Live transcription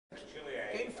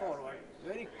forward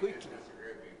very quickly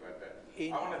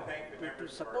to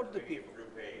support the people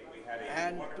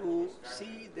and to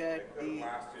see that the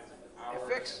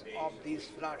effects of these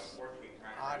floods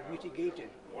are mitigated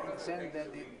in the sense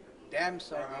that the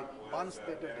dams or the bunds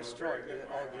that are destroyed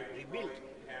or rebuilt.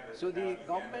 So the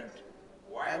government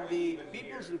and the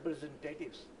people's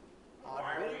representatives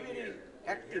are very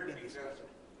active in this matter.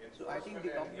 So I think the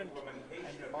government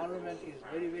and the parliament is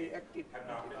very active in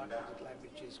regard to the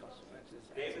climate change consequences.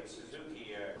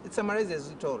 It summarizes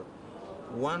it all.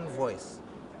 One voice.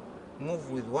 Move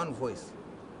with one voice.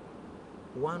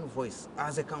 One voice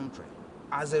as a country,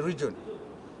 as a region,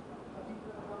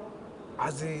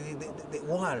 as the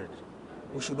world.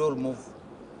 We should all move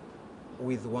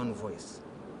with one voice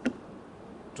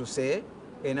to say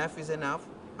enough is enough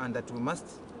and that we must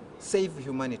save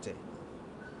humanity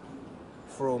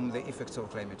from the effects of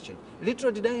climate change.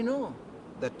 Little did I know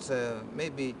that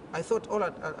maybe, I thought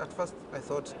at first I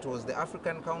thought it was the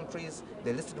African countries,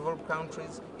 the least developed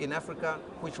countries in Africa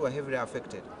which were heavily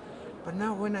affected. But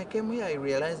now when I came here, I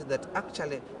realized that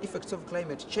actually effects of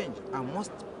climate change are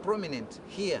most prominent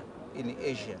here in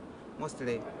Asia,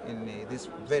 mostly in this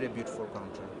very beautiful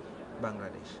country,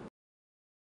 Bangladesh.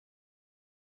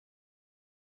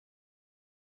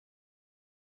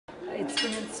 It's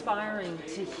been inspiring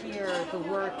to hear the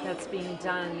work that's being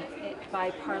done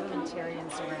by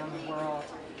parliamentarians around the world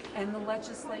and the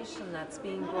legislation that's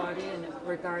being brought in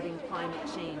regarding climate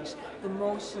change, the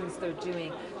motions they're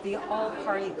doing, the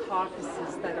all-party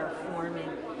caucuses that are forming.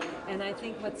 And I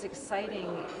think what's exciting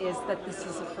is that this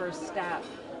is a first step,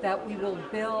 that we will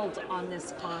build on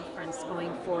this conference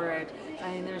going forward.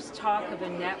 And there's talk of a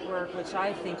network, which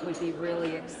I think would be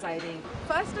really exciting.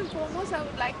 First and foremost, I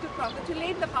would like to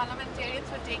congratulate the parliamentarians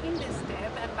for taking this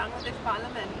step and Bangladesh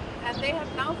Parliament. And they have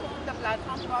now formed a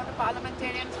platform called the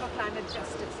Parliamentarians for Climate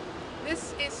Justice.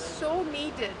 This is so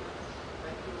needed.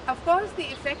 Of course, the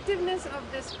effectiveness of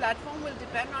this platform will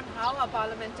depend on how our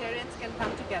parliamentarians can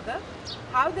come together,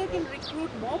 how they can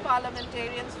recruit more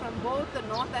parliamentarians from both the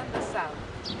North and the South,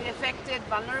 the affected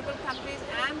vulnerable countries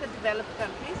and the developed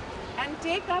countries, and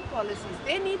take up policies.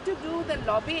 They need to do the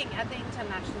lobbying at the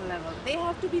international level. They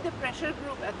have to be the pressure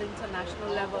group at the international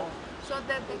level so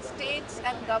that the states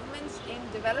and governments in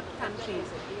developed countries,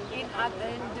 in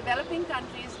developing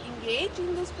countries engage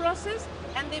in this process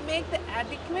and they make the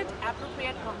adequate,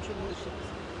 appropriate contributions.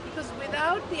 Because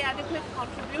without the adequate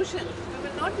contributions, we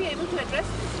will not be able to address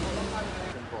this.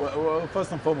 Well,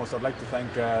 first and foremost, I'd like to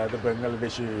thank the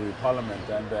Bangladeshi Parliament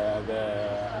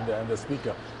and the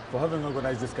Speaker for having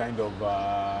organized this kind of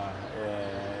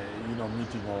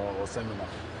meeting or seminar.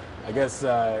 I guess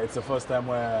it's the first time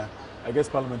where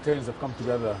parliamentarians have come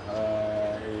together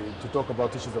to talk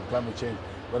about issues of climate change.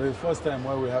 But it's the first time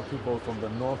where we have people from the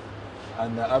North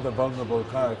and other vulnerable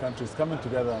countries coming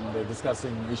together and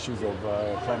discussing issues of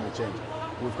climate change.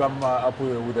 We've come up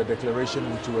with a declaration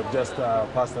which we have just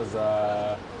passed as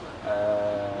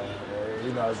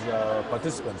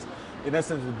participants. In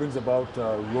essence, it brings about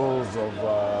roles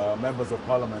of members of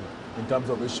parliament in terms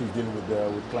of issues dealing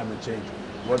with climate change.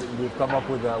 We've come up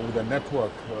with a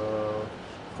network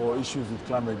for issues with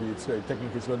climate.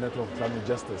 Technically, it's a network of climate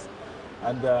justice.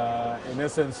 And in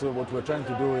essence, what we're trying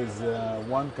to do is,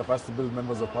 one, capacity build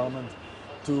members of parliament.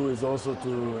 Two is also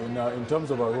to, in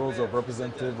terms of our roles of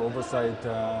representative oversight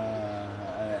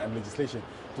and legislation,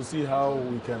 to see how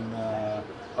we can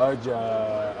urge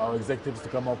our executives to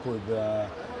come up with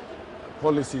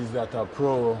policies that are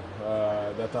pro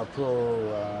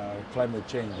climate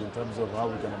change in terms of how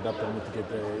we can adapt and mitigate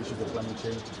the issues of climate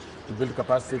change, to build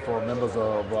capacity for members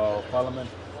of parliament,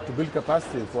 to build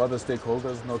capacity for other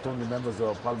stakeholders, not only members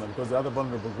of parliament, because the other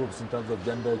vulnerable groups in terms of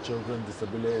gender, children,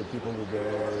 disability, people with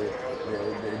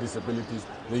disabilities,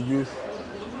 the youth,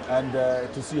 and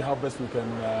to see how best we can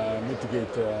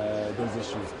mitigate those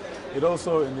issues. It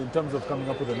also, in terms of coming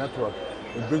up with a network,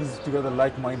 it brings together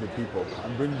like-minded people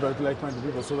and bring back like-minded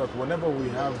people so that whenever we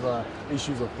have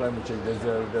issues of climate change, there's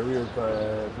the real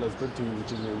flexibility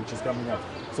which is coming up.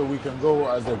 So we can go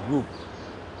as a group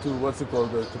to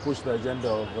to push the agenda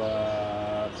of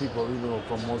people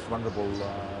from most vulnerable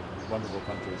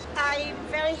countries. I'm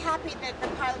very happy that the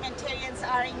parliamentarians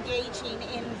are engaging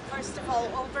in, first of all,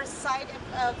 oversight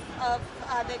of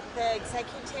the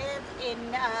executive, in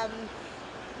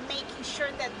making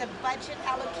sure that the budget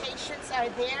allocations are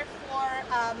there for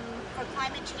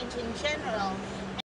climate change in general.